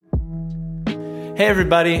Hey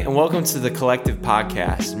everybody, and welcome to the Collective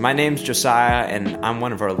Podcast. My name's Josiah, and I'm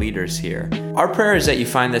one of our leaders here. Our prayer is that you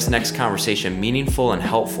find this next conversation meaningful and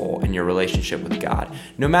helpful in your relationship with God,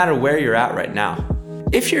 no matter where you're at right now.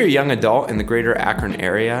 If you're a young adult in the greater Akron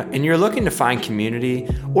area and you're looking to find community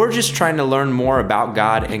or just trying to learn more about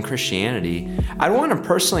God and Christianity, I want to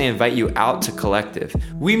personally invite you out to Collective.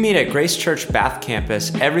 We meet at Grace Church Bath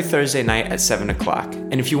Campus every Thursday night at 7 o'clock.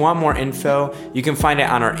 And if you want more info, you can find it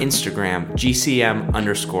on our Instagram,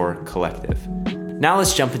 GCM_collective. Now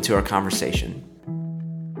let's jump into our conversation.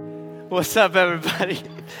 What's up, everybody?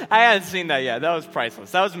 I hadn't seen that yet. That was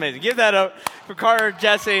priceless. That was amazing. Give that up for Carter,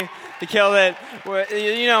 Jesse. They killed it.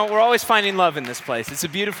 We're always finding love in this place. It's a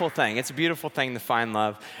beautiful thing. It's a beautiful thing to find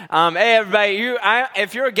love. Hey, everybody.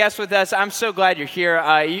 If you're a guest with us, I'm so glad you're here.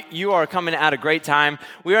 You are coming at a great time.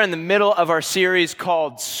 We are in the middle of our series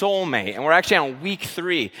called Soulmate, and we're actually on week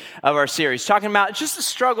 3 of our series, talking about just the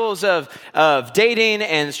struggles of dating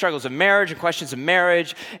and the struggles of marriage and questions of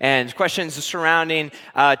marriage and questions surrounding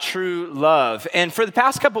true love. And for the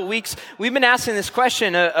past couple of weeks, we've been asking this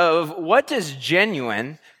question of what does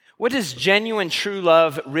genuine true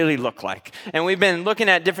love really look like? And we've been looking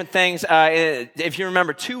at different things. If you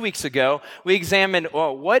remember 2 weeks ago, we examined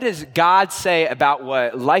what does God say about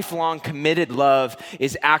what lifelong committed love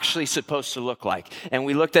is actually supposed to look like. And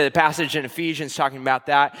we looked at a passage in Ephesians talking about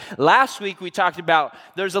that. Last week, we talked about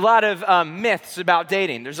there's a lot of myths about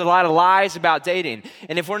dating. There's a lot of lies about dating.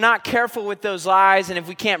 And if we're not careful with those lies and if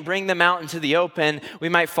we can't bring them out into the open, we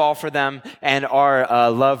might fall for them and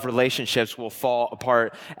our love relationships will fall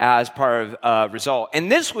apart as part of result.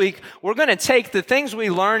 And this week, we're going to take the things we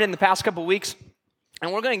learned in the past couple weeks,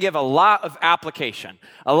 and we're going to give a lot of application,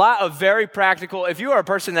 a lot of very practical. If you are a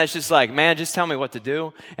person that's just like, man, just tell me what to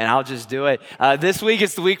do, and I'll just do it. This week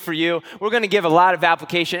is the week for you. We're going to give a lot of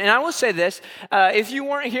application. And I will say this, if you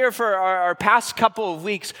weren't here for our past couple of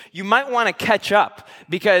weeks, you might want to catch up,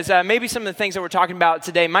 because maybe some of the things that we're talking about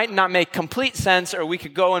today might not make complete sense, or we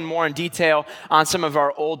could go in more in detail on some of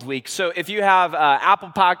our old weeks. So if you have Apple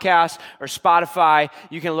Podcasts or Spotify,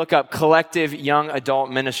 you can look up Collective Young Adult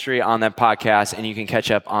Ministry on that podcast, and you can catch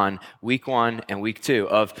up on week 1 and week 2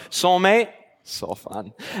 of Soulmate. So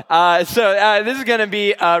fun. This is going to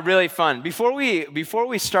be really fun. Before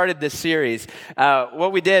we started this series,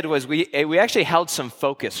 what we did was we actually held some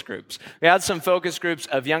focus groups. We had some focus groups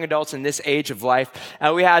of young adults in this age of life.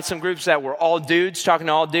 We had some groups that were all dudes talking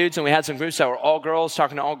to all dudes, and we had some groups that were all girls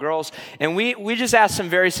talking to all girls. And we just asked some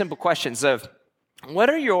very simple questions of,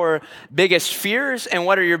 what are your biggest fears and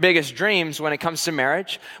what are your biggest dreams when it comes to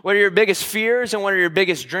marriage? What are your biggest fears and what are your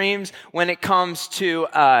biggest dreams when it comes to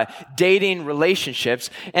dating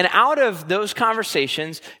relationships? And out of those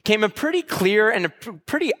conversations came a pretty clear and a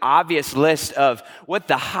pretty obvious list of what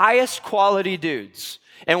the highest quality dudes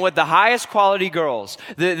and what the highest quality girls,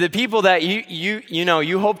 the people that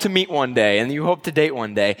you hope to meet one day and you hope to date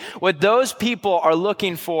one day, what those people are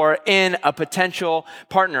looking for in a potential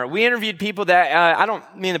partner. We interviewed people that, I don't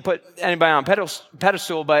mean to put anybody on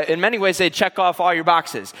pedestal, but in many ways they check off all your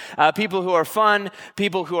boxes. People who are fun,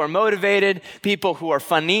 people who are motivated, people who are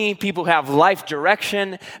funny, people who have life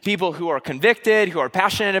direction, people who are convicted, who are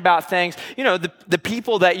passionate about things. You know, the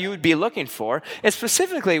people that you would be looking for. And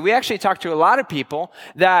specifically, we actually talked to a lot of people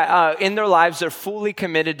that in their lives, they're fully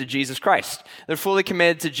committed to Jesus Christ. They're fully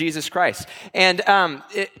committed to Jesus Christ. And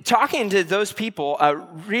talking to those people,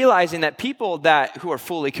 realizing that people who are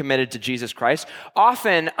fully committed to Jesus Christ,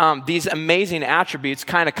 often these amazing attributes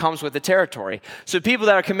kind of comes with the territory. So people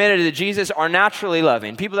that are committed to Jesus are naturally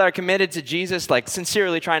loving. People that are committed to Jesus, like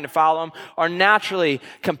sincerely trying to follow him, are naturally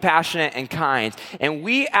compassionate and kind. And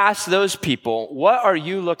we ask those people, what are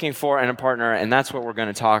you looking for in a partner? And that's what we're going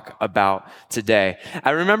to talk about today.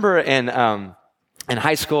 I remember in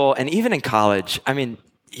high school and even in college,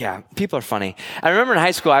 people are funny. I remember in high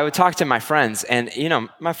school, I would talk to my friends, and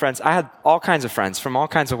my friends, I had all kinds of friends from all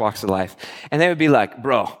kinds of walks of life, and they would be like,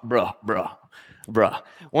 bro,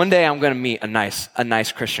 one day I'm going to meet a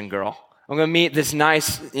nice Christian girl. I'm going to meet this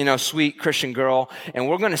nice, sweet Christian girl, and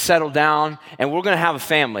we're going to settle down, and we're going to have a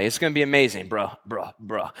family. It's going to be amazing, bro.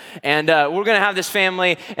 And we're going to have this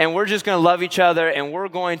family, and we're just going to love each other, and we're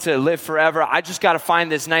going to live forever. I just got to find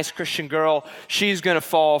this nice Christian girl. She's going to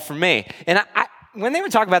fall for me. And when they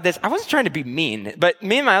would talk about this, I wasn't trying to be mean, but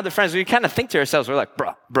me and my other friends, we kind of think to ourselves, we're like,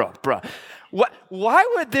 bro.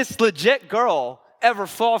 Why would this legit girl ever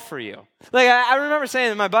fall for you? Like, I remember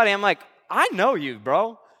saying to my buddy, I'm like, I know you,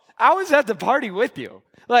 bro. I was at the party with you.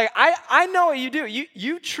 Like, I know what you do.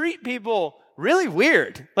 You treat people really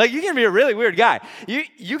weird. Like, you can be a really weird guy.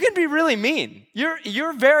 You can be really mean.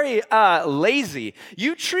 You're very lazy.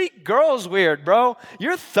 You treat girls weird, bro.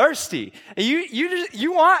 You're thirsty.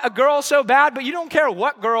 You want a girl so bad, but you don't care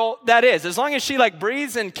what girl that is. As long as she like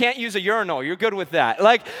breathes and can't use a urinal, you're good with that.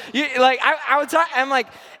 I'm like,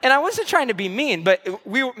 and I wasn't trying to be mean, but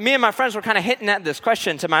me and my friends were kind of hitting at this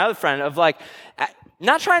question to my other friend of like,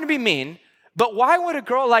 not trying to be mean, but why would a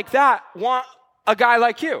girl like that want a guy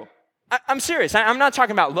like you? I'm serious. I'm not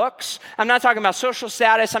talking about looks. I'm not talking about social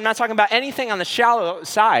status. I'm not talking about anything on the shallow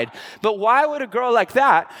side. But why would a girl like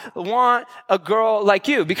that want a girl like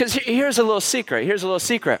you? Because here's a little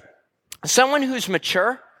secret. Someone who's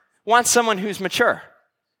mature wants someone who's mature.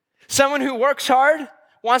 Someone who works hard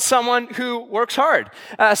wants someone who works hard.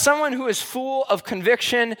 Someone who is full of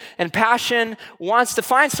conviction and passion wants to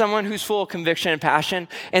find someone who's full of conviction and passion.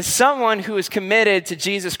 And someone who is committed to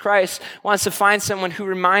Jesus Christ wants to find someone who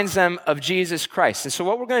reminds them of Jesus Christ. And so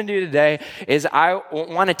what we're going to do today is I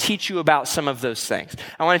want to teach you about some of those things.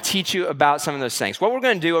 What we're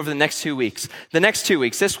going to do over the next 2 weeks,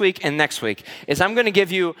 this week and next week, is I'm going to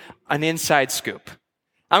give you an inside scoop.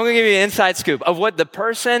 I'm going to give you an inside scoop of what the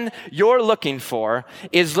person you're looking for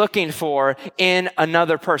is looking for in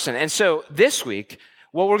another person. And so this week,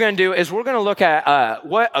 what we're going to do is we're going to look at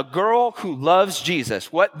what a girl who loves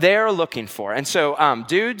Jesus, what they're looking for. And so,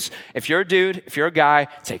 dudes, if you're a dude, if you're a guy,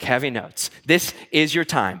 take heavy notes. This is your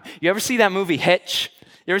time. You ever see that movie Hitch?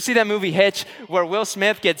 You ever see that movie Hitch where Will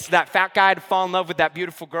Smith gets that fat guy to fall in love with that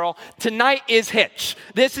beautiful girl? Tonight is Hitch.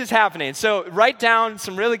 This is happening. So write down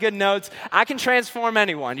some really good notes. I can transform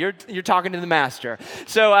anyone. You're talking to the master.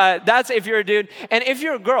 So that's if you're a dude. And if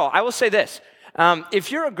you're a girl, I will say this.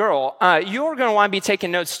 If you're a girl, you're going to want to be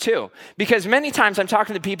taking notes too. Because many times I'm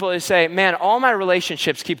talking to people who say, man, all my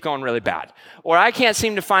relationships keep going really bad. Or I can't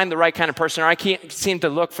seem to find the right kind of person, or I can't seem to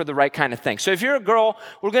look for the right kind of thing. So if you're a girl,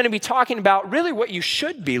 we're going to be talking about really what you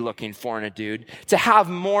should be looking for in a dude to have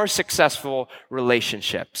more successful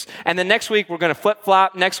relationships. And then next week, we're going to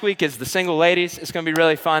flip-flop. Next week is the single ladies. It's going to be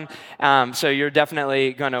really fun. So you're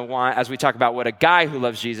definitely going to want, as we talk about what a guy who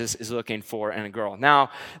loves Jesus is looking for in a girl.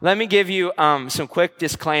 Now, let me give you some quick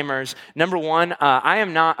disclaimers. Number one, I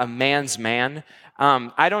am not a man's man.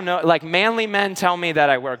 I don't know, like manly men tell me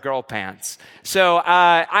that I wear girl pants. So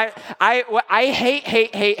I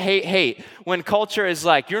hate when culture is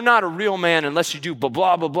like, you're not a real man unless you do blah,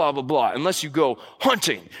 blah, blah, blah, blah, blah, unless you go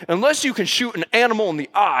hunting, unless you can shoot an animal in the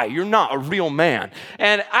eye, you're not a real man.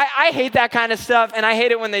 And I hate that kind of stuff, and I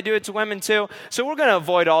hate it when they do it to women too. So we're going to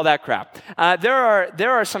avoid all that crap. There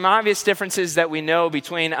are some obvious differences that we know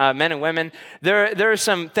between men and women. There are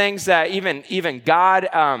some things that even God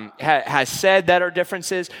has said that are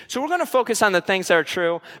differences. So we're going to focus on the things that are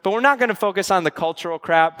true, but we're not going to focus on the cultural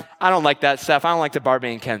crap. I don't like that stuff. I don't like the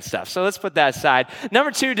Barbie and Ken stuff. So let's put that aside.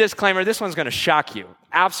 Number two disclaimer, this one's going to shock you,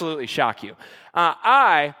 absolutely shock you.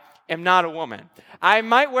 I am not a woman. I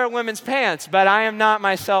might wear women's pants, but I am not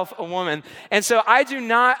myself a woman. And so I do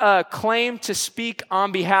not claim to speak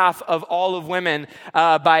on behalf of all of women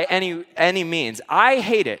by any means. I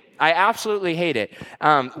hate it. I absolutely hate it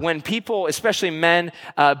when people, especially men,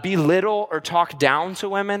 belittle or talk down to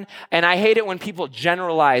women. And I hate it when people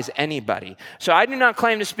generalize anybody. So I do not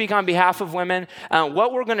claim to speak on behalf of women.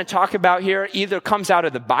 What we're going to talk about here either comes out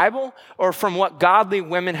of the Bible or from what godly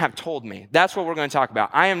women have told me. That's what we're going to talk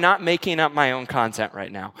about. I am not making up my own content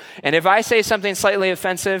right now. And if I say something slightly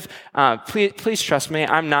offensive, please trust me.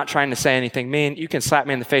 I'm not trying to say anything mean. You can slap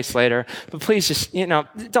me in the face later, but please just,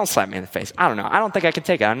 don't slap me in the face. I don't know. I don't think I can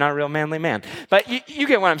take it. I'm not a real manly man. But you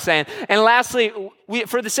get what I'm saying. And lastly,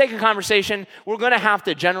 for the sake of conversation, we're going to have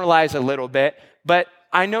to generalize a little bit, but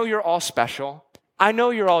I know you're all special. I know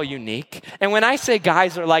you're all unique. And when I say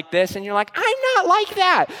guys are like this and you're like, I'm not like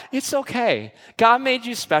that, it's okay. God made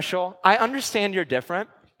you special. I understand you're different.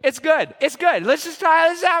 It's good. It's good. Let's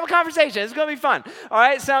have a conversation. It's going to be fun. All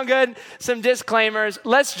right, sound good? Some disclaimers.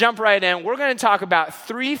 Let's jump right in. We're going to talk about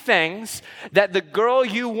 3 things that the girl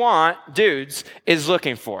you want, dudes, is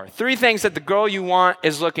looking for. 3 things that the girl you want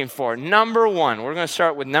is looking for. Number 1, we're going to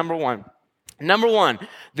start with number 1. Number 1,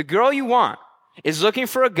 the girl you want is looking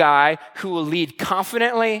for a guy who will lead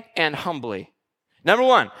confidently and humbly. Number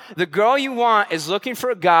 1, the girl you want is looking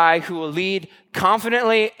for a guy who will lead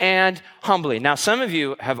confidently and humbly. Now, some of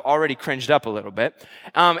you have already cringed up a little bit,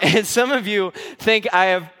 and some of you think I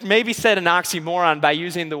have maybe said an oxymoron by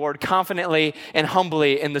using the word confidently and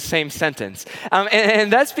humbly in the same sentence.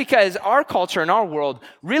 And that's because our culture and our world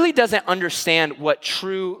really doesn't understand what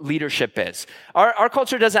true leadership is. Our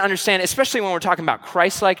culture doesn't understand, especially when we're talking about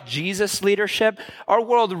Christ-like Jesus leadership, our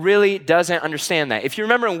world really doesn't understand that. If you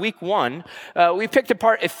remember in week 1, we picked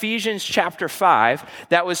apart Ephesians chapter 5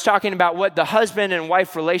 that was talking about what the husband and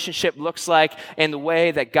wife relationship looks like and the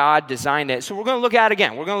way that God designed it. So we're going to look at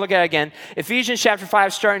it again. Ephesians chapter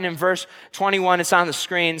 5, starting in verse 21, it's on the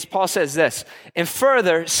screens. Paul says this, "And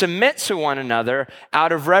further, submit to one another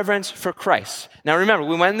out of reverence for Christ." Now remember,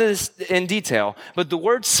 we went into this in detail, but the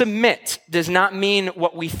word submit does not mean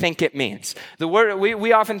what we think it means. The word,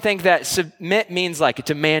 we often think that submit means like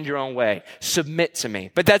demand your own way, submit to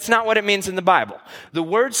me. But that's not what it means in the Bible. The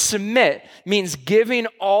word submit means giving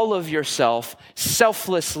all of yourself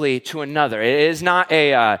selflessly to another. It is not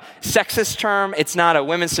a sexist term. It's not a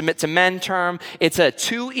women submit to men term. It's a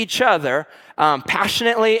to each other.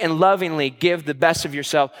 Passionately and lovingly give the best of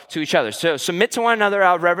yourself to each other. So submit to one another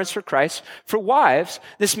out of reverence for Christ. For wives,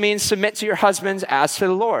 this means submit to your husbands as to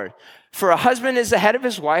the Lord. For a husband is the head of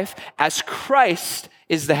his wife, as Christ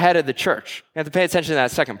is the head of the church. You have to pay attention to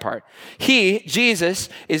that second part. He, Jesus,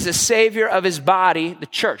 is the savior of his body, the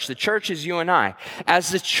church. The church is you and I. As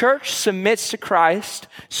the church submits to Christ,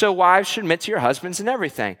 so wives should submit to your husbands in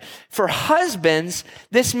everything. For husbands,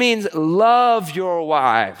 this means love your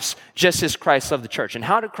wives, just as Christ loved the church. And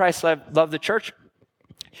how did Christ love the church?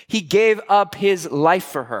 He gave up his life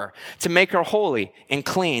for her to make her holy and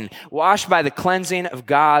clean, washed by the cleansing of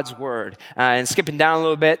God's word. And skipping down a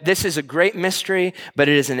little bit, this is a great mystery, but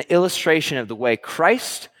it is an illustration of the way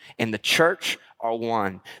Christ and the church are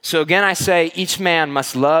one. So again, I say each man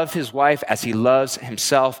must love his wife as he loves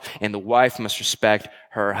himself, and the wife must respect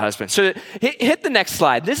her husband. So hit the next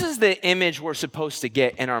slide. This is the image we're supposed to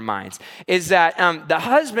get in our minds, is that the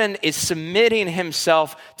husband is submitting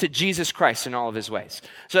himself to Jesus Christ in all of his ways.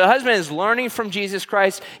 So the husband is learning from Jesus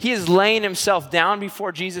Christ. He is laying himself down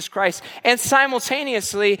before Jesus Christ. And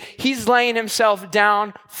simultaneously, he's laying himself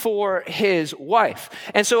down for his wife.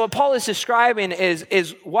 And so what Paul is describing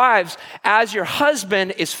is wives, as your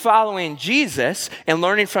husband is following Jesus and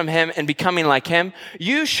learning from him and becoming like him,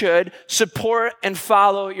 you should support and follow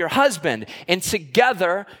your husband. And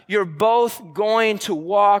together, you're both going to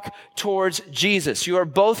walk towards Jesus. You are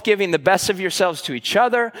both giving the best of yourselves to each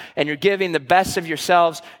other, and you're giving the best of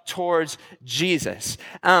yourselves towards Jesus.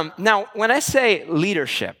 Now, when I say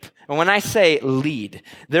leadership, and when I say lead,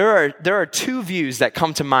 there are two views that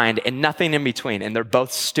come to mind and nothing in between, and they're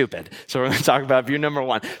both stupid. So we're going to talk about view number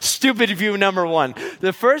one. Stupid view number one.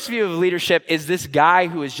 The first view of leadership is this guy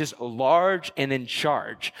who is just large and in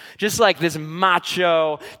charge. Just like this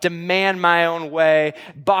macho, demand my own way,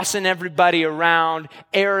 bossing everybody around,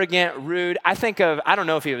 arrogant, rude. I don't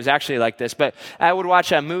know if he was actually like this, but I would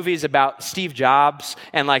watch movies about Steve Jobs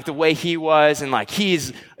and like the way he was, and like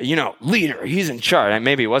he's, leader, he's in charge. And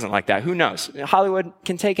maybe it wasn't like that. Who knows? Hollywood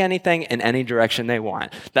can take anything in any direction they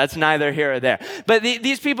want. That's neither here or there. But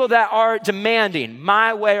these people that are demanding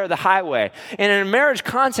my way or the highway, and in a marriage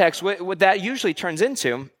context, what that usually turns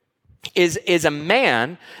into is a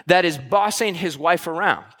man that is bossing his wife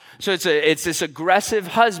around. So it's this aggressive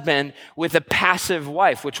husband with a passive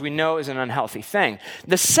wife, which we know is an unhealthy thing.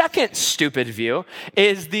 The second stupid view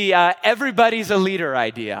is the everybody's a leader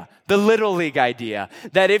idea, the little league idea,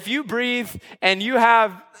 that if you breathe and you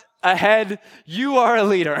have a head, you are a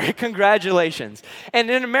leader. Congratulations.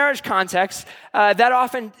 And in a marriage context, that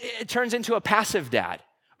often turns into a passive dad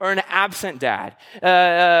or an absent dad,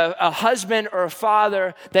 a husband or a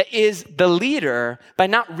father that is the leader by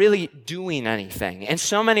not really doing anything. And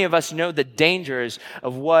so many of us know the dangers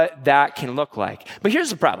of what that can look like. But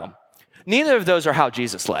here's the problem. Neither of those are how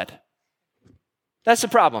Jesus led. That's the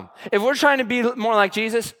problem. If we're trying to be more like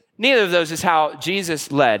Jesus, neither of those is how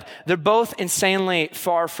Jesus led. They're both insanely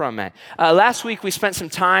far from it. Last week, we spent some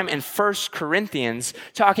time in 1 Corinthians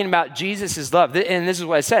talking about Jesus' love. And this is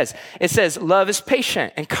what it says. It says, love is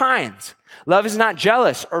patient and kind. Love is not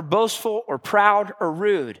jealous or boastful or proud or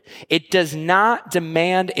rude. It does not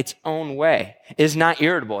demand its own way. It is not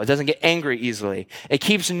irritable. It doesn't get angry easily. It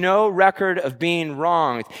keeps no record of being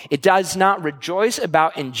wronged. It does not rejoice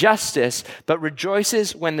about injustice, but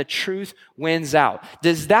rejoices when the truth wins out.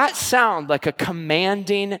 Does that sound like a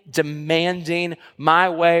commanding, demanding, my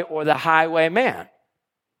way or the highway man?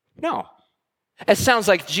 No. It sounds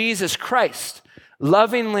like Jesus Christ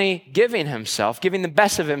lovingly giving himself, giving the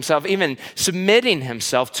best of himself, even submitting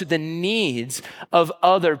himself to the needs of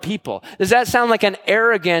other people. Does that sound like an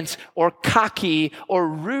arrogant or cocky or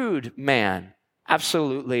rude man?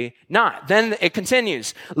 Absolutely not. Then it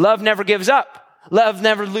continues. Love never gives up. Love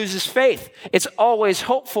never loses faith. It's always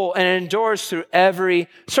hopeful and endures through every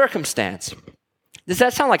circumstance. Does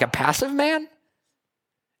that sound like a passive man?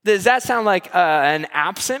 Does that sound like an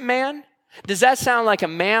absent man? Does that sound like a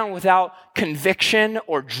man without conviction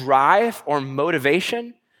or drive or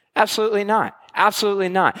motivation? Absolutely not. Absolutely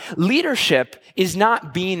not. Leadership is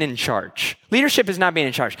not being in charge. Leadership is not being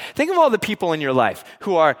in charge. Think of all the people in your life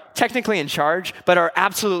who are technically in charge, but are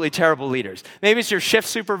absolutely terrible leaders. Maybe it's your shift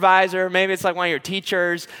supervisor. Maybe it's like one of your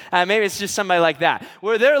teachers. Maybe it's just somebody like that,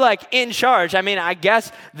 where they're like in charge. I mean, I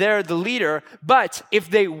guess they're the leader, but if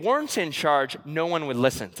they weren't in charge, no one would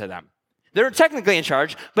listen to them. They're technically in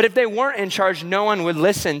charge, but if they weren't in charge, no one would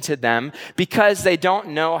listen to them because they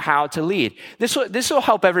don't know how to lead. This will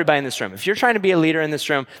help everybody in this room. If you're trying to be a leader in this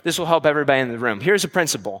room, this will help everybody in the room. Here's a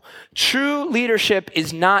principle. True leadership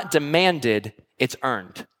is not demanded, it's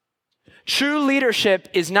earned. True leadership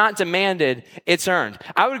is not demanded, it's earned.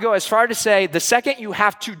 I would go as far to say the second you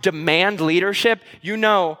have to demand leadership, you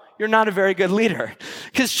know you're not a very good leader.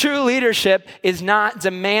 Because true leadership is not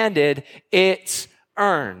demanded, it's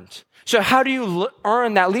earned. So how do you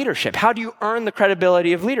earn that leadership? How do you earn the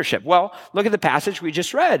credibility of leadership? Well, look at the passage we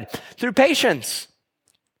just read. Through patience,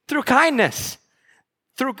 through kindness,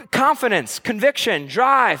 through confidence, conviction,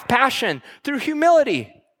 drive, passion, through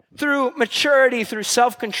humility, through maturity, through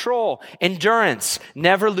self-control, endurance,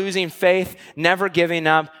 never losing faith, never giving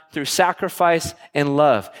up, through sacrifice and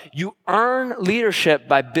love. You earn leadership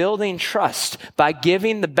by building trust, by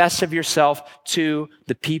giving the best of yourself to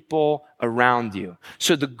the people around you.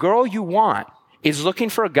 So the girl you want is looking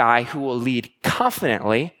for a guy who will lead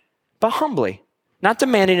confidently, but humbly, not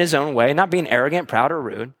demanding his own way, not being arrogant, proud, or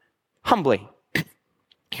rude, humbly.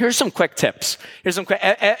 Here's some quick tips.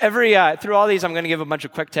 Through all these, I'm going to give a bunch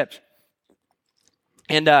of quick tips.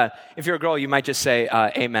 And if you're a girl, you might just say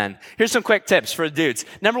amen. Here's some quick tips for dudes.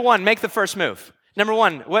 Number one, make the first move. Number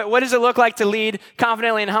one, what does it look like to lead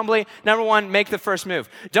confidently and humbly? Number one, make the first move.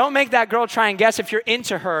 Don't make that girl try and guess if you're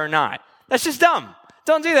into her or not. That's just dumb.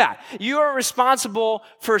 Don't do that. You are responsible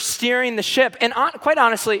for steering the ship. And quite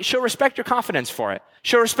honestly, she'll respect your confidence for it.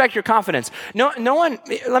 She'll respect your confidence. No one,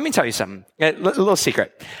 let me tell you something, a little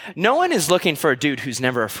secret. No one is looking for a dude who's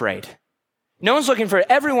never afraid.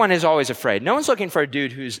 Everyone is always afraid. No one's looking for a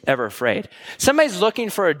dude who's ever afraid. Somebody's looking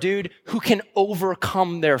for a dude who can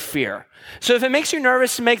overcome their fear. So if it makes you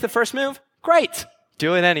nervous to make the first move, great.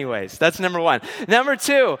 Do it anyways. That's number one. Number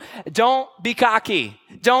two, don't be cocky.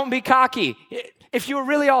 Don't be cocky. If you were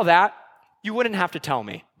really all that, you wouldn't have to tell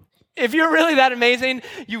me. If you're really that amazing,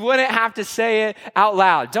 you wouldn't have to say it out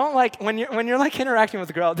loud. Don't when you're like interacting with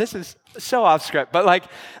a girl, this is so off script, but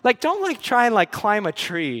don't try and climb a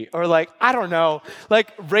tree or I don't know,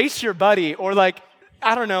 race your buddy or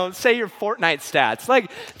I don't know, say your Fortnite stats.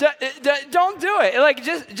 Don't do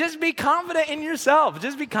it. Just be confident in yourself.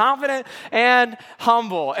 Just be confident and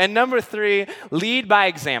humble. And number three, lead by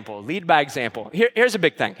example. Lead by example. Here's a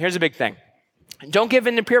big thing. Don't give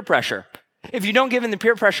in to peer pressure. If you don't give in to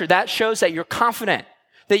peer pressure, that shows that you're confident,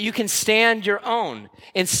 that you can stand your own.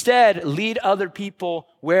 Instead, lead other people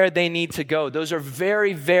where they need to go. Those are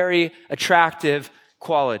very, very attractive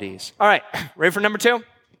qualities. All right, ready for number two?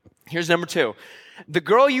 Here's number two. The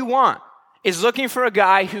girl you want is looking for a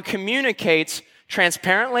guy who communicates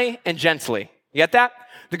transparently and gently. You get that?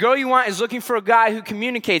 The girl you want is looking for a guy who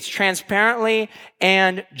communicates transparently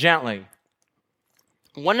and gently.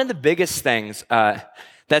 One of the biggest things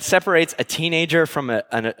that separates a teenager from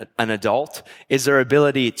an adult is their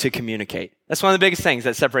ability to communicate. That's one of the biggest things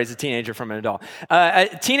that separates a teenager from an adult.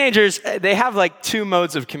 Teenagers, they have two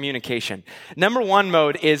modes of communication. Number one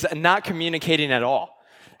mode is not communicating at all.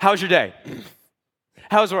 How's your day?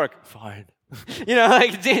 How's work? Fine.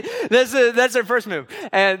 That's their first move.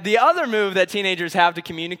 And the other move that teenagers have to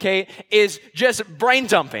communicate is just brain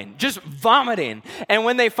dumping, just vomiting. And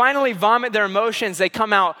when they finally vomit their emotions, they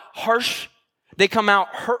come out harsh, they come out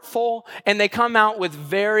hurtful, and they come out with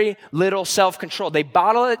very little self-control. They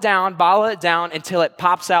bottle it down until it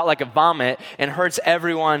pops out like a vomit and hurts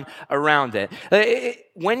everyone around it.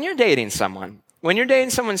 When you're dating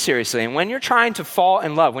someone seriously, and when you're trying to fall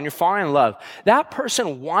in love, when you're falling in love, that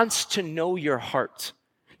person wants to know your heart.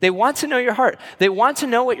 They want to know your heart. They want to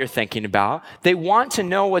know what you're thinking about. They want to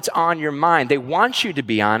know what's on your mind. They want you to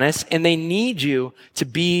be honest, and they need you to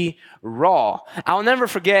be raw. I'll never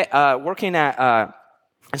forget working at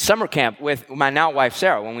summer camp with my now wife,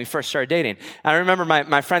 Sarah, when we first started dating. I remember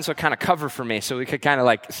my friends would kind of cover for me so we could kind of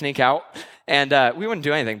like sneak out. And we wouldn't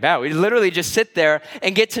do anything bad. We'd literally just sit there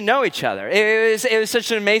and get to know each other. It was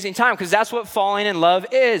such an amazing time because that's what falling in love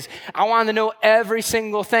is. I wanted to know every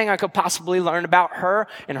single thing I could possibly learn about her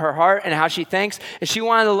and her heart and how she thinks. And she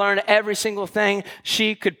wanted to learn every single thing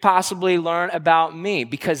she could possibly learn about me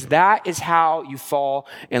because that is how you fall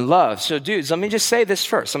in love. So dudes, let me just say this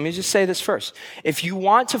first. If you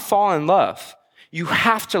want to fall in love, you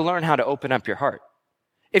have to learn how to open up your heart.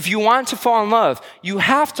 If you want to fall in love, you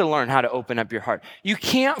have to learn how to open up your heart. You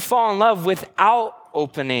can't fall in love without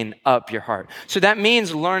opening up your heart. So that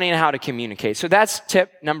means learning how to communicate. So that's tip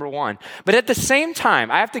number 1. But at the same time,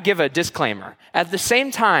 I have to give a disclaimer. At the same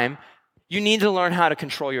time, you need to learn how to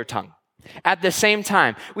control your tongue. At the same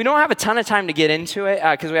time, we don't have a ton of time to get into it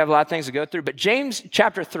because we have a lot of things to go through, but James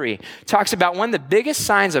chapter 3 talks about one of the biggest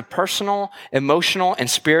signs of personal, emotional, and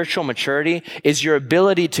spiritual maturity is your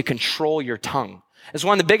ability to control your tongue. It's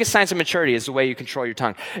one of the biggest signs of maturity is the way you control your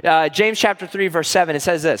tongue. James chapter 3, verse 7, it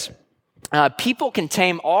says this, people can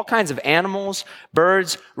tame all kinds of animals,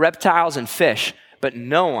 birds, reptiles, and fish, but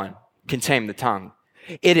no one can tame the tongue.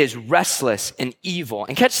 It is restless and evil.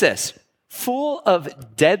 And catch this, full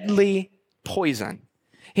of deadly poison.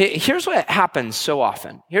 Here's what happens so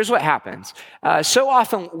often. So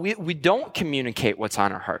often we don't communicate what's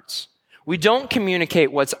on our hearts. We don't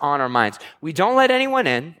communicate what's on our minds. We don't let anyone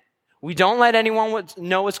in. We don't let anyone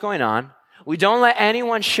know what's going on. We don't let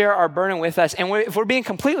anyone share our burden with us. And if we're being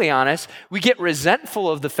completely honest, we get resentful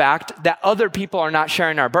of the fact that other people are not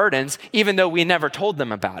sharing our burdens, even though we never told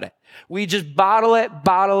them about it. We just bottle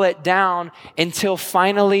it down until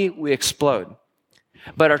finally we explode.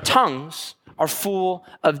 But our tongues are full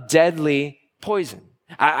of deadly poison.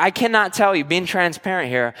 I cannot tell you, being transparent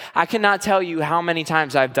here, I cannot tell you how many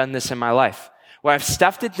times I've done this in my life. Where I've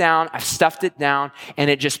stuffed it down, and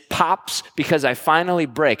it just pops because I finally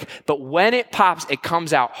break. But when it pops, it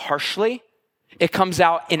comes out harshly. It comes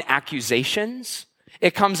out in accusations.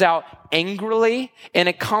 It comes out angrily, and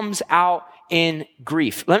it comes out in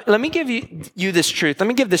grief. Let me give you this truth. Let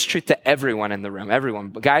me give this truth to everyone in the room, everyone,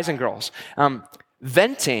 guys and girls.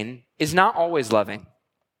 Venting is not always loving.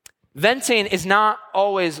 Venting is not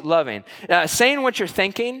always loving. Saying what you're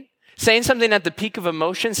thinking, saying something at the peak of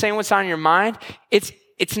emotion, saying what's on your mind,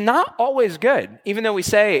 it's not always good, even though we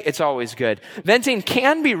say it's always good. Venting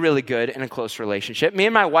can be really good in a close relationship. Me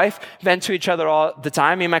and my wife vent to each other all the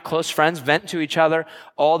time. Me and my close friends vent to each other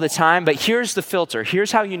all the time. But here's the filter.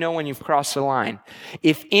 Here's how you know when you've crossed the line.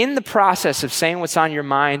 If in the process of saying what's on your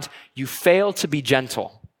mind, you fail to be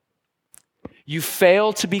gentle, you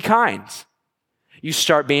fail to be kind, you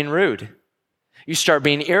start being rude, you start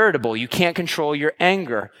being irritable. You can't control your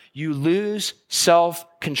anger. You lose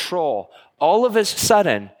self-control. All of a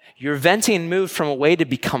sudden, your venting moved from a way to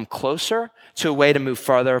become closer to a way to move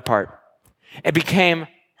farther apart. It became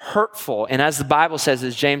hurtful. And as the Bible says,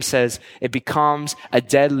 as James says, it becomes a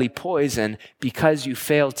deadly poison because you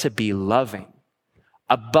fail to be loving.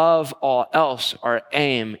 Above all else, our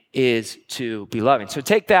aim is to be loving. So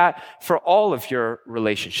take that for all of your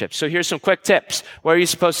relationships. So here's some quick tips. What are you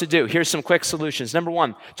supposed to do? Here's some quick solutions. Number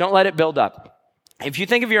 1, don't let it build up. If you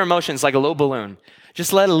think of your emotions like a low balloon,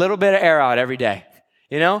 just let a little bit of air out every day.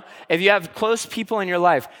 You know, if you have close people in your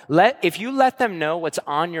life, if you let them know what's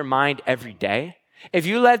on your mind every day, if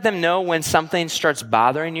you let them know when something starts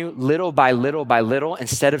bothering you little by little by little,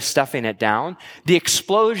 instead of stuffing it down, the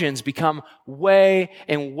explosions become way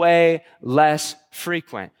and way less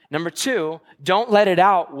frequent. Number 2, don't let it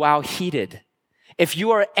out while heated. If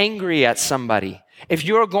you are angry at somebody, if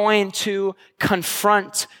you're going to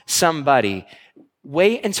confront somebody,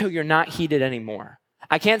 wait until you're not heated anymore.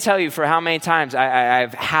 I can't tell you for how many times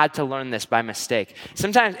I've had to learn this by mistake.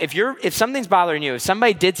 Sometimes if something's bothering you, if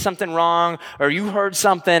somebody did something wrong or you heard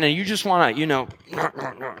something and you just want to, do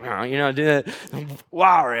that,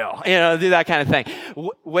 Wario, do that kind of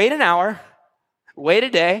thing. Wait an hour, wait a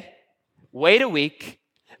day, wait a week,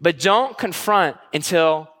 but don't confront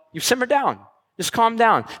until you simmer down. Just calm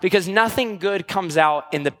down because nothing good comes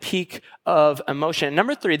out in the peak of emotion. And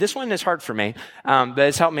number 3, this one is hard for me, but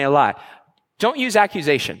it's helped me a lot. Don't use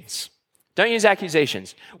accusations. Don't use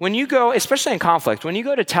accusations. When you go, especially in conflict, when you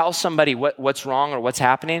go to tell somebody what's wrong or what's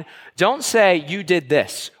happening, don't say, you did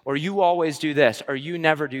this, or you always do this, or you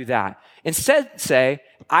never do that. Instead, say,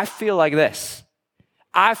 I feel like this.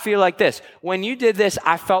 I feel like this. When you did this,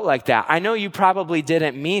 I felt like that. I know you probably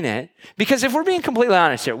didn't mean it. Because if we're being completely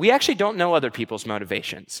honest here, we actually don't know other people's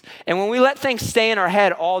motivations. And when we let things stay in our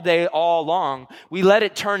head all day, all long, we let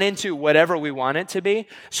it turn into whatever we want it to be.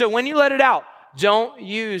 So when you let it out, don't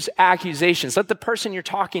use accusations. Let the person you're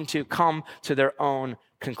talking to come to their own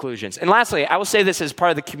conclusions. And lastly, I will say this as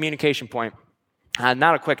part of the communication point,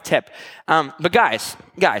 not a quick tip. But guys,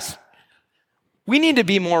 we need to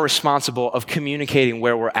be more responsible of communicating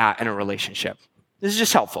where we're at in a relationship. This is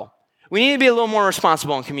just helpful. We need to be a little more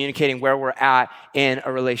responsible in communicating where we're at in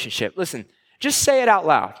a relationship. Listen, just say it out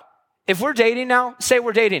loud. If we're dating now, say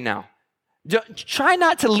we're dating now. Try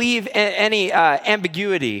not to leave any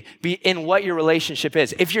ambiguity in what your relationship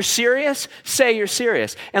is. If you're serious, say you're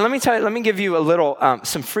serious. And let me give you a little,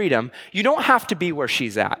 some freedom. You don't have to be where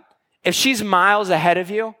she's at. If she's miles ahead of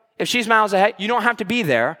you, you don't have to be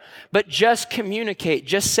there, but just communicate.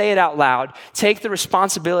 Just say it out loud. Take the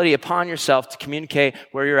responsibility upon yourself to communicate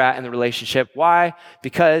where you're at in the relationship. Why?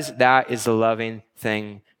 Because that is the loving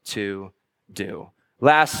thing to do.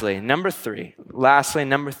 Lastly, number three.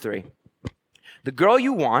 The girl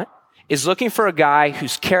you want is looking for a guy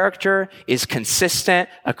whose character is consistent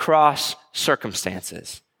across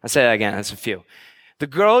circumstances. I'll say that again, that's a few. The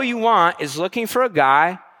girl you want is looking for a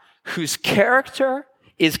guy whose character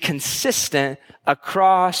is consistent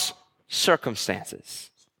across circumstances.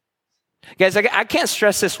 Guys, I can't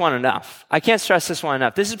stress this one enough.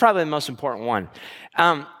 This is probably the most important one.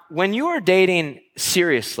 When you are dating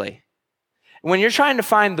seriously, when you're trying to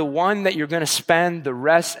find the one that you're going to spend the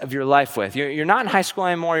rest of your life with, you're not in high school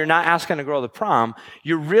anymore, you're not asking a girl to prom,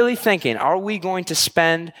 you're really thinking, are we going to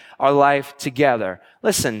spend our life together?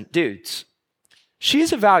 Listen, dudes,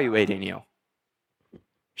 she's evaluating you.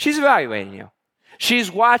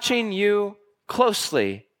 She's watching you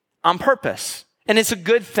closely on purpose. And it's a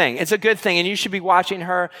good thing. And you should be watching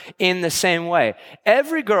her in the same way.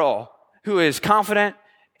 Every girl who is confident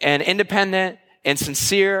and independent and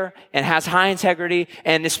sincere and has high integrity,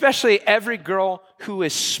 and especially every girl who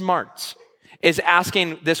is smart, is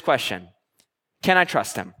asking this question: can I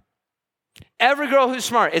trust him? Every girl who's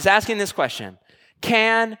smart is asking this question: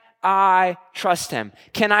 can I trust him?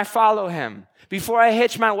 Can I follow him? Before I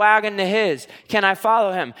hitch my wagon to his, can I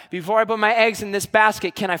follow him? Before I put my eggs in this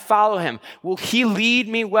basket, can I follow him? Will he lead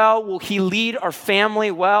me well? Will he lead our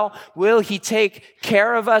family well? Will he take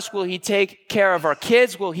care of us? Will he take care of our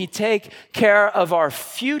kids? Will he take care of our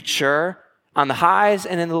future on the highs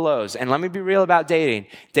and in the lows? And let me be real about dating.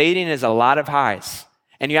 Dating is a lot of highs.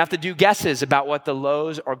 And you have to do guesses about what the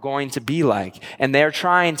lows are going to be like. And they're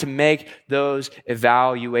trying to make those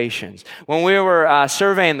evaluations. When we were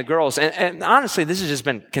surveying the girls, and honestly, this has just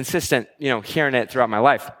been consistent, hearing it throughout my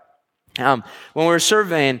life. When we were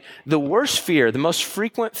surveying, the most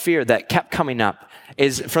frequent fear that kept coming up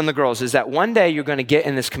from the girls is that one day you're going to get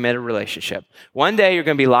in this committed relationship. One day you're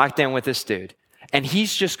going to be locked in with this dude, and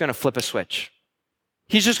he's just going to flip a switch.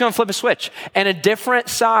 And a different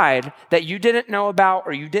side that you didn't know about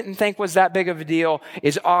or you didn't think was that big of a deal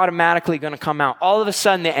is automatically going to come out. All of a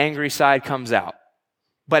sudden, the angry side comes out.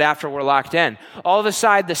 But after we're locked in, all of a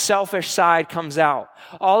sudden, the selfish side comes out.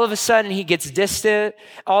 All of a sudden, he gets distant.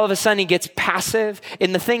 All of a sudden, he gets passive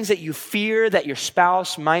in the things that you fear that your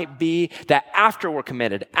spouse might be, that after we're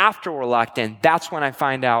committed, after we're locked in, that's when I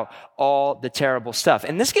find out all the terrible stuff.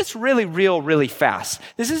 And this gets really real really fast.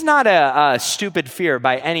 This is not a stupid fear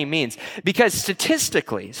by any means, because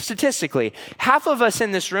statistically, half of us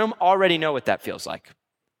in this room already know what that feels like.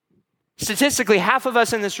 Statistically, half of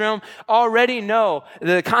us in this room already know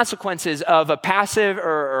the consequences of a passive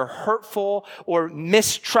or hurtful or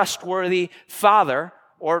mistrustworthy father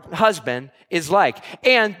or husband is like.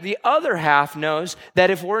 And the other half knows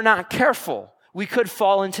that if we're not careful, we could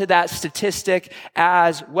fall into that statistic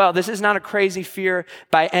as well. This is not a crazy fear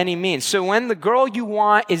by any means. So when the girl you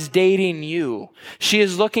want is dating you, she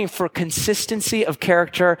is looking for consistency of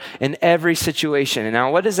character in every situation. And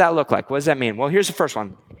now, what does that look like? What does that mean? Well, here's the first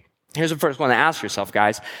one. Here's the first one to ask yourself,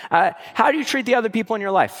 guys. How do you treat the other people in your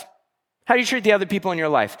life?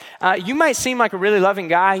 You might seem like a really loving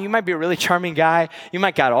guy. You might be a really charming guy. You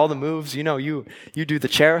might got all the moves. You do the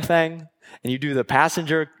chair thing, and you do the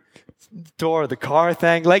passenger door, the car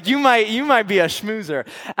thing. Like you might be a schmoozer,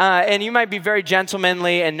 and you might be very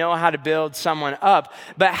gentlemanly and know how to build someone up.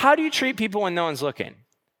 But how do you treat people when no one's looking?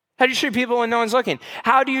 How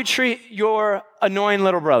do you treat your annoying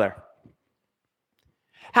little brother?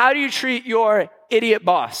 How do you treat your idiot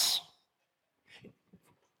boss?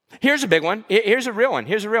 Here's a big one. Here's a real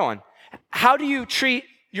one. How do you treat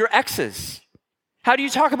your exes? How do you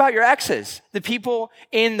talk about your exes, the people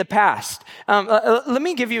in the past? Let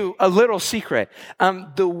me give you a little secret.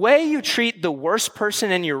 The way you treat the worst person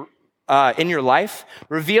in your life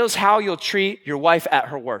reveals how you'll treat your wife at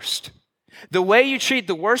her worst. The way you treat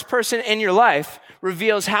the worst person in your life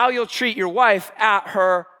reveals how you'll treat your wife at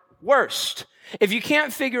her worst. If you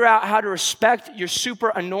can't figure out how to respect your super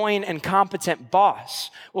annoying and competent boss,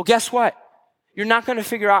 well, guess what? You're not going to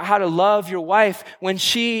figure out how to love your wife when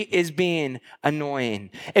she is being annoying.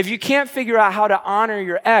 If you can't figure out how to honor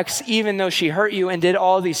your ex, even though she hurt you and did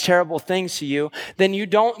all these terrible things to you, then you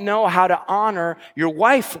don't know how to honor your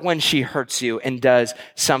wife when she hurts you and does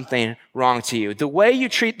something wrong to you. The way you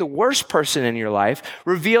treat the worst person in your life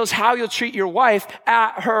reveals how you'll treat your wife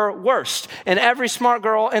at her worst. And every smart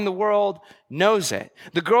girl in the world knows it.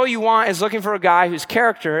 The girl you want is looking for a guy whose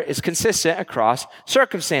character is consistent across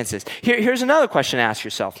circumstances. Here's another question to ask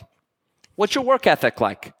yourself. What's your work ethic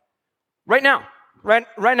like? Right now. Right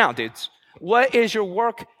now, dudes. What is your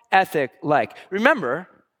work ethic like? Remember,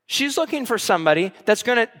 she's looking for somebody that's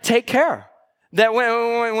going to take care. That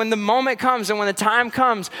when the moment comes and when the time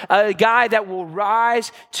comes, a guy that will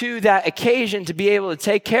rise to that occasion to be able to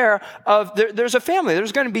take care of, there's a family,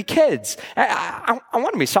 there's going to be kids. I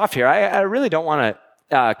want to be soft here. I really don't want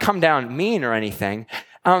to come down mean or anything.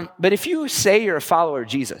 But if you say you're a follower of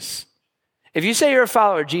Jesus, but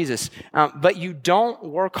you don't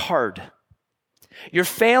work hard, you're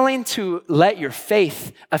failing to let your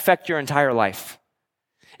faith affect your entire life.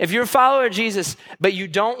 If you're a follower of Jesus, but you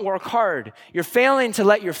don't work hard, you're failing to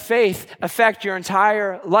let your faith affect your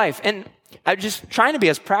entire life. And I'm just trying to be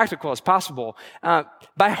as practical as possible.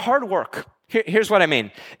 By hard work, here's what I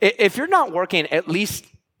mean. If you're not working at least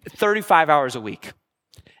 35 hours a week,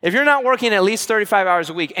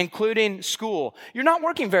 including school, you're not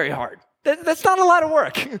working very hard. That's not a lot of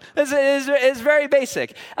work. It's very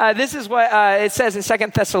basic. This is what it says in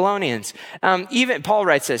 2 Thessalonians. Even Paul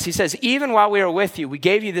writes this. He says, even while we are with you, we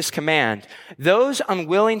gave you this command. Those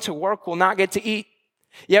unwilling to work will not get to eat.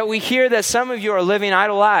 Yet we hear that some of you are living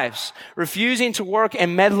idle lives, refusing to work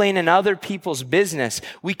and meddling in other people's business.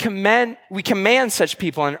 We command such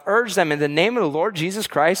people and urge them in the name of the Lord Jesus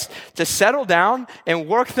Christ to settle down and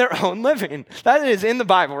work their own living. That is in the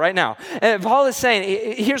Bible right now. And Paul is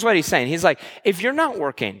saying, here's what he's saying. He's like, if you're not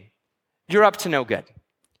working, you're up to no good.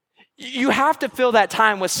 You have to fill that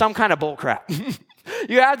time with some kind of bull crap.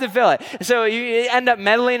 You have to fill it. So you end up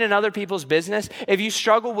meddling in other people's business. If you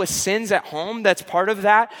struggle with sins at home, that's part of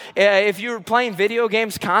that. If you're playing video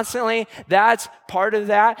games constantly, that's part of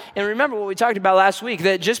that. And remember what we talked about last week,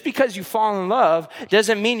 that just because you fall in love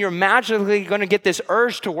doesn't mean you're magically going to get this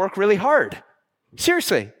urge to work really hard.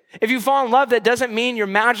 Seriously. If you fall in love, that doesn't mean you're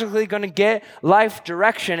magically going to get life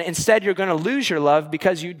direction. Instead, you're going to lose your love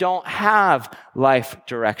because you don't have life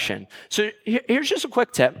direction. So here's just a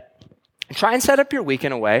quick tip. Try and set up your week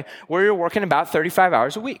in a way where you're working about 35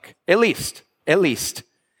 hours a week, at least.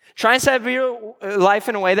 Try and set up your life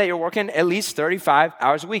in a way that you're working at least 35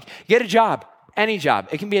 hours a week. Get a job, any job.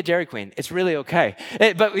 It can be a Dairy Queen. It's really okay.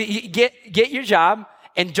 But get your job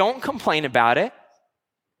and don't complain about it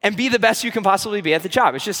and be the best you can possibly be at the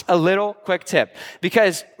job. It's just a little quick tip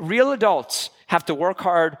because real adults have to work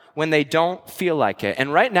hard when they don't feel like it.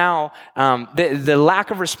 And right now, the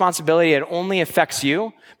lack of responsibility, it only affects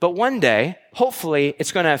you. But one day, hopefully,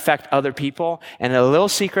 it's going to affect other people. And a little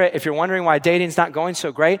secret, if you're wondering why dating's not going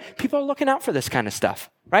so great, people are looking out for this kind of stuff,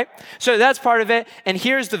 right? So that's part of it. And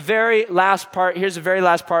here's the very last part. Here's the very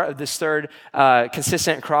last part of this third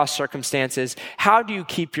consistent across circumstances. How do you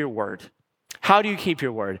keep your word? How do you keep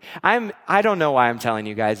your word? I don't know why I'm telling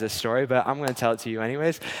you guys this story, but I'm going to tell it to you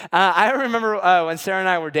anyways. I remember when Sarah and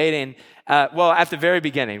I were dating, at the very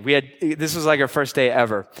beginning, this was like our first date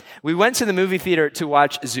ever. We went to the movie theater to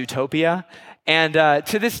watch Zootopia. And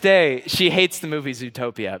to this day, she hates the movie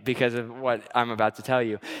Zootopia because of what I'm about to tell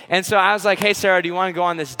you. And so I was like, hey, Sarah, do you want to go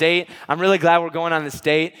on this date? I'm really glad we're going on this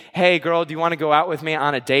date. Hey, girl, do you want to go out with me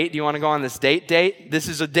on a date? Do you want to go on this date? This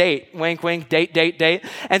is a date. Wink, wink, date.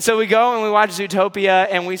 And so we go and we watch Zootopia,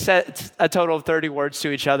 and we said a total of 30 words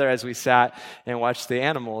to each other as we sat and watched the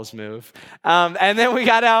animals move. And then we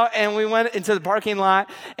got out and we went into the parking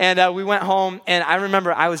lot, and we went home. And I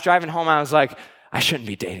remember I was driving home. I was like, I shouldn't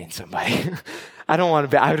be dating somebody. I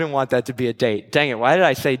didn't want that to be a date. Dang it, why did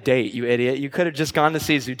I say date, you idiot? You could have just gone to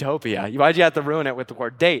see Zootopia. Why'd you have to ruin it with the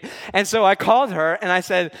word date? And so I called her and I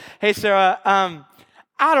said, hey, Sarah,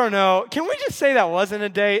 I don't know. Can we just say that wasn't a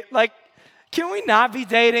date? Like, can we not be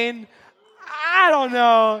dating? I don't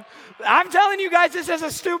know. I'm telling you guys, this is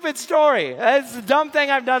a stupid story. It's a dumb thing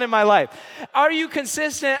I've done in my life. Are you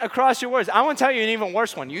consistent across your words? I want to tell you an even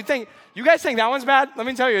worse one. You guys think that one's bad? Let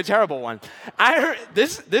me tell you a terrible one.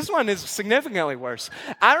 This one is significantly worse.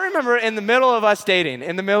 I remember in the middle of us dating,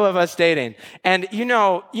 and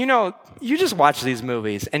you just watch these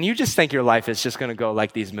movies, and you just think your life is just going to go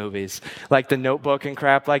like these movies, like The Notebook and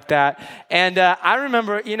crap like that. And I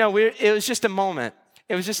remember, it was just a moment.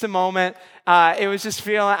 It was just a moment. I was just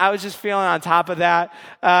feeling on top of that.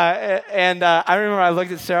 And I remember I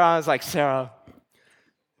looked at Sarah, and I was like, Sarah,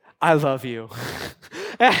 I love you.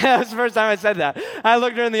 That was the first time I said that. I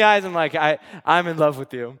looked her in the eyes and I'm like, I'm in love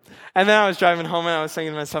with you. And then I was driving home and I was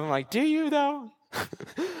thinking to myself, I'm like, do you though?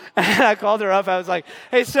 And I called her up. I was like,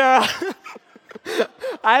 hey, Sarah,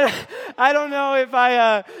 I don't know if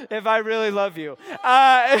I really love you.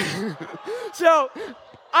 So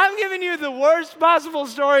I'm giving you the worst possible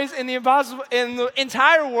stories in the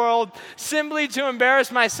entire world simply to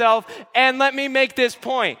embarrass myself. And let me make this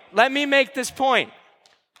point.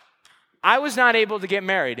 I was not able to get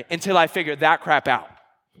married until I figured that crap out.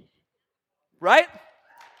 Right?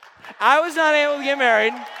 I was not able to get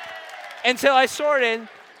married until I sorted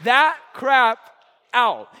that crap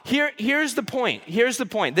out. Here's the point.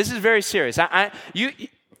 This is very serious.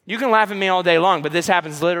 You can laugh at me all day long, but this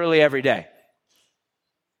happens literally every day.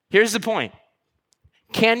 Here's the point.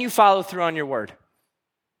 Can you follow through on your word?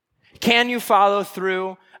 Can you follow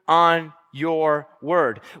through on your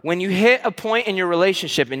word? When you hit a point in your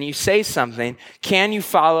relationship and you say something, can you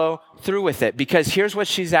follow through with it? Because here's what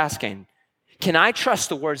she's asking. Can I trust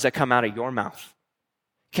the words that come out of your mouth?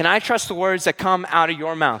 Can I trust the words that come out of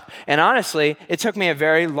your mouth? And honestly, it took me a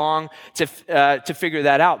very long to figure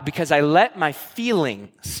that out because I let my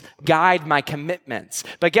feelings guide my commitments.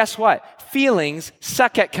 But guess what? Feelings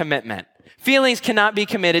suck at commitment. Feelings cannot be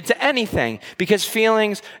committed to anything because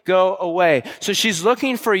feelings go away. So she's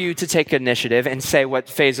looking for you to take initiative and say what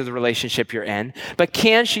phase of the relationship you're in. But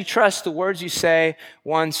can she trust the words you say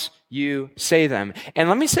once you say them? And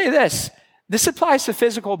let me say this. This applies to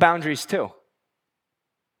physical boundaries too.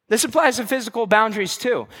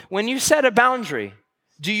 When you set a boundary,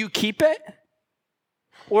 do you keep it?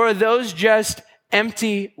 Or are those just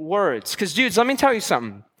empty words? Because dudes, let me tell you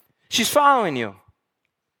something. She's following you.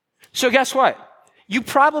 So guess what? You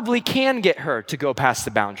probably can get her to go past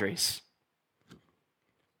the boundaries.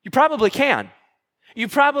 You probably can. You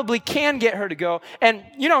probably can get her to go. And,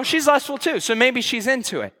 she's lustful too, so maybe she's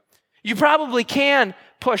into it. You probably can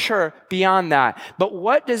push her beyond that. But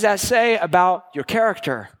what does that say about your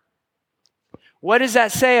character? What does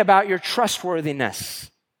that say about your trustworthiness?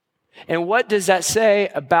 And what does that say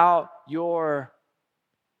about your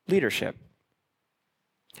leadership?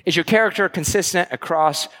 Is your character consistent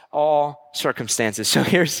across all circumstances? So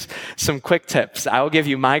here's some quick tips. I will give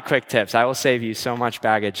you my quick tips. I will save you so much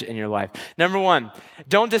baggage in your life. Number one,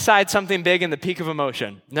 don't decide something big in the peak of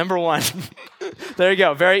emotion. Number one. There you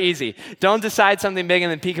go. Very easy. Don't decide something big in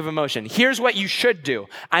the peak of emotion. Here's what you should do.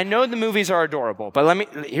 I know the movies are adorable, but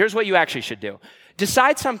here's what you actually should do.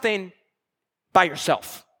 Decide something by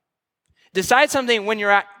yourself. Decide something when you're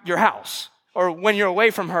at your house. Or when you're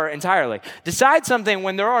away from her entirely. Decide something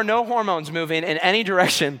when there are no hormones moving in any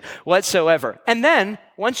direction whatsoever. And then,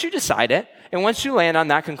 once you decide it, and once you land on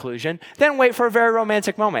that conclusion, then wait for a very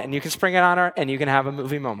romantic moment. And you can spring it on her, and you can have a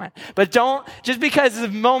movie moment. But just because the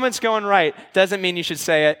moment's going right, doesn't mean you should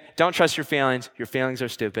say it. Don't trust your feelings. Your feelings are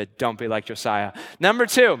stupid. Don't be like Josiah. Number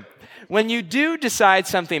two, when you do decide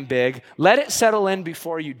something big, let it settle in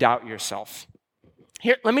before you doubt yourself.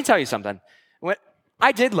 Here, let me tell you something.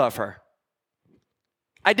 I did love her.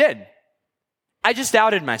 I did. I just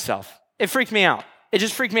doubted myself. It freaked me out. It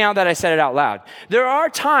just freaked me out that I said it out loud. There are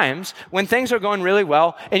times when things are going really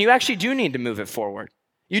well and you actually do need to move it forward.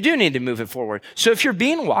 You do need to move it forward. So if you're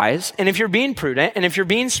being wise and if you're being prudent and if you're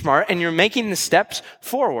being smart and you're making the steps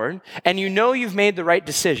forward and you know you've made the right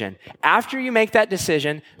decision, after you make that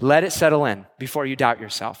decision, let it settle in before you doubt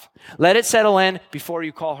yourself. Let it settle in before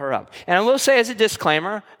you call her up. And I will say as a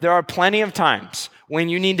disclaimer, there are plenty of times when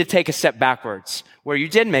you need to take a step backwards, where you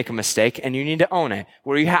did make a mistake and you need to own it,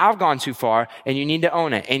 where you have gone too far and you need to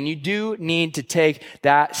own it. And you do need to take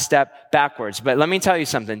that step backwards. But let me tell you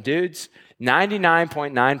something, dudes.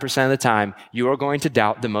 99.9% of the time, you are going to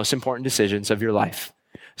doubt the most important decisions of your life.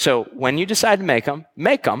 So when you decide to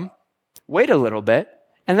make them, wait a little bit,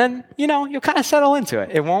 and then, you'll kind of settle into it.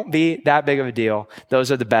 It won't be that big of a deal.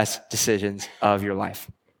 Those are the best decisions of your life.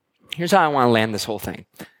 Here's how I want to land this whole thing.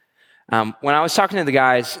 When I was talking to the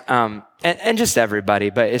guys, and just everybody,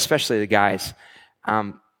 but especially the guys,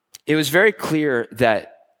 it was very clear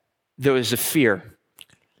that there was a fear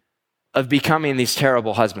of becoming these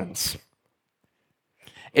terrible husbands.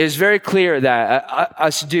 It is very clear that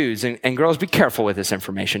us dudes, and girls, be careful with this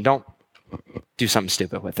information. Don't do something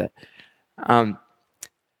stupid with it.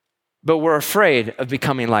 But we're afraid of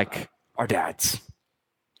becoming like our dads.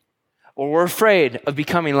 Or we're afraid of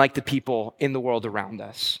becoming like the people in the world around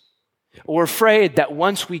us. Or we're afraid that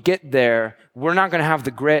once we get there, we're not going to have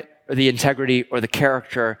the grit or the integrity or the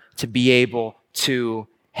character to be able to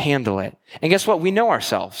handle it. And guess what? We know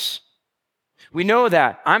ourselves. We know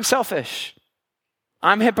that I'm selfish.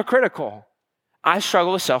 I'm hypocritical. I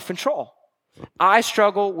struggle with self-control. I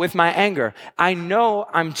struggle with my anger. I know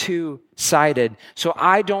I'm two-sided, so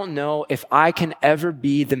I don't know if I can ever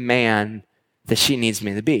be the man that she needs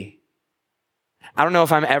me to be. I don't know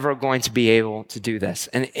if I'm ever going to be able to do this.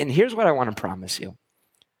 And here's what I want to promise you.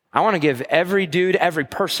 I want to give every dude, every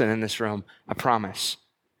person in this room a promise.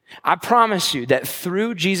 I promise you that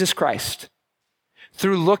through Jesus Christ,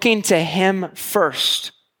 through looking to him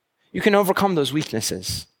first, you can overcome those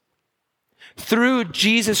weaknesses. Through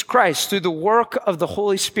Jesus Christ, through the work of the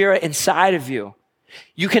Holy Spirit inside of you,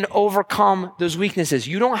 you can overcome those weaknesses.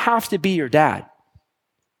 You don't have to be your dad.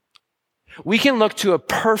 We can look to a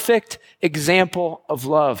perfect example of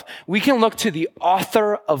love. We can look to the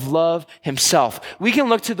author of love himself. We can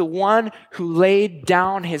look to the one who laid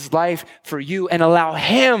down his life for you and allow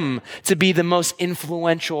him to be the most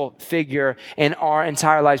influential figure in our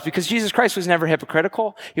entire lives. Because Jesus Christ was never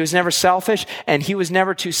hypocritical. He was never selfish, and he was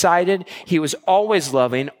never two-sided. He was always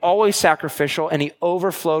loving, always sacrificial, and he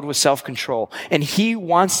overflowed with self-control. And he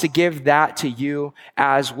wants to give that to you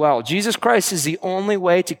as well. Jesus Christ is the only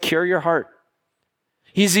way to cure your heart.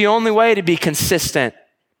 He's the only way to be consistent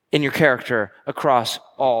in your character across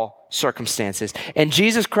all circumstances. And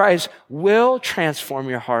Jesus Christ will transform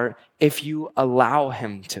your heart if you allow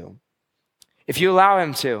him to. If you allow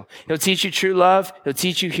him to. He'll teach you true love. He'll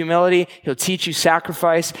teach you humility. He'll teach you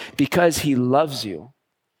sacrifice because he loves you,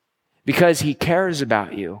 because he cares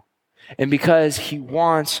about you, and because he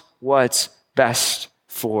wants what's best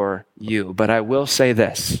for you. But I will say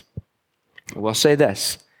this.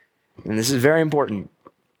 and this is very important.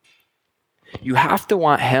 You have to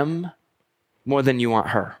want him more than you want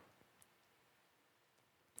her.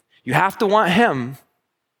 You have to want him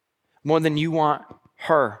more than you want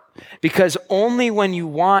her. Because only when you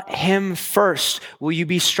want him first will you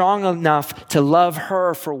be strong enough to love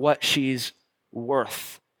her for what she's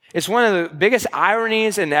worth. It's one of the biggest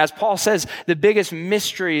ironies, and as Paul says, the biggest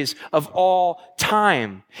mysteries of all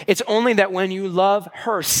time. It's only that when you love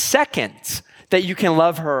her second, that you can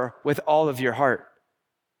love her with all of your heart.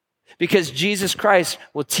 Because Jesus Christ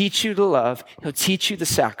will teach you to love. He'll teach you the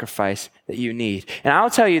sacrifice that you need. And I'll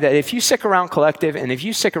tell you that if you stick around Collective and if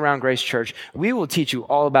you stick around Grace Church, we will teach you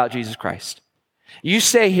all about Jesus Christ. You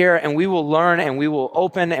stay here and we will learn and we will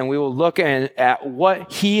open and we will look at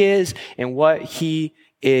what he is and what he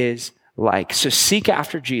is like. So seek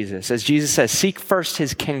after Jesus. As Jesus says, seek first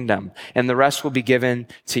his kingdom and the rest will be given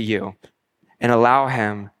to you. And allow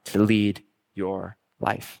him to lead your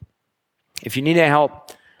life. If you need any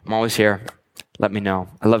help, I'm always here. Let me know.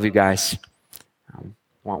 I love you guys. I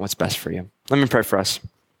want what's best for you. Let me pray for us.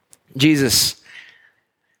 Jesus,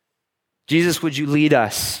 would you lead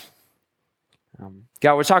us?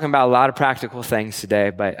 God, we're talking about a lot of practical things today,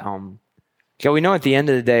 but God, we know at the end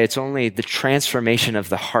of the day, it's only the transformation of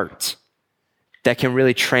the heart that can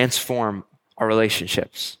really transform our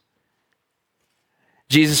relationships.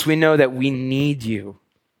 Jesus, we know that we need you.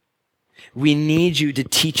 We need you to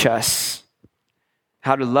teach us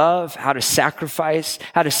how to love, how to sacrifice,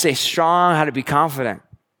 how to stay strong, how to be confident.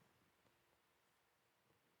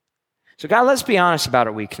 So God, let's be honest about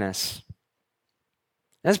our weakness.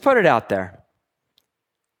 Let's put it out there.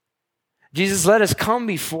 Jesus, let us come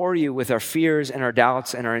before you with our fears and our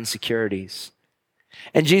doubts and our insecurities.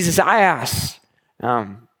 And Jesus, I ask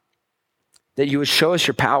that you would show us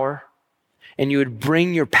your power and you would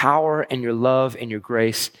bring your power and your love and your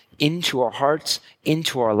grace into our hearts,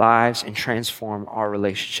 into our lives, and transform our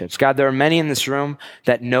relationships. God, there are many in this room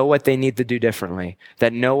that know what they need to do differently,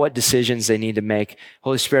 that know what decisions they need to make.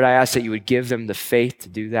 Holy Spirit, I ask that you would give them the faith to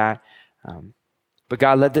do that. But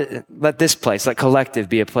God, let this place, let Collective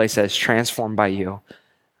be a place that is transformed by you.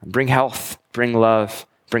 Bring health, bring love,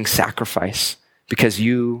 bring sacrifice, because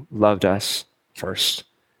you loved us first.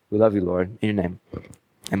 We love you, Lord. In your name,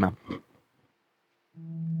 amen.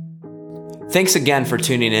 Thanks again for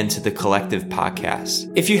tuning in to the Collective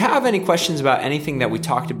Podcast. If you have any questions about anything that we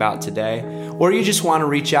talked about today, or you just want to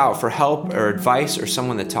reach out for help or advice or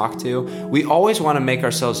someone to talk to, we always want to make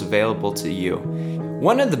ourselves available to you.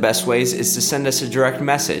 One of the best ways is to send us a direct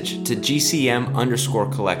message to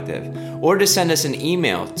GCM_collective, or to send us an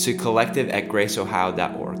email to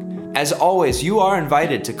collective@graceohio.org. As always, you are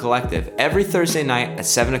invited to Collective every Thursday night at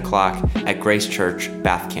 7 o'clock at Grace Church,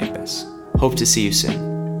 Bath Campus. Hope to see you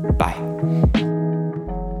soon. Bye.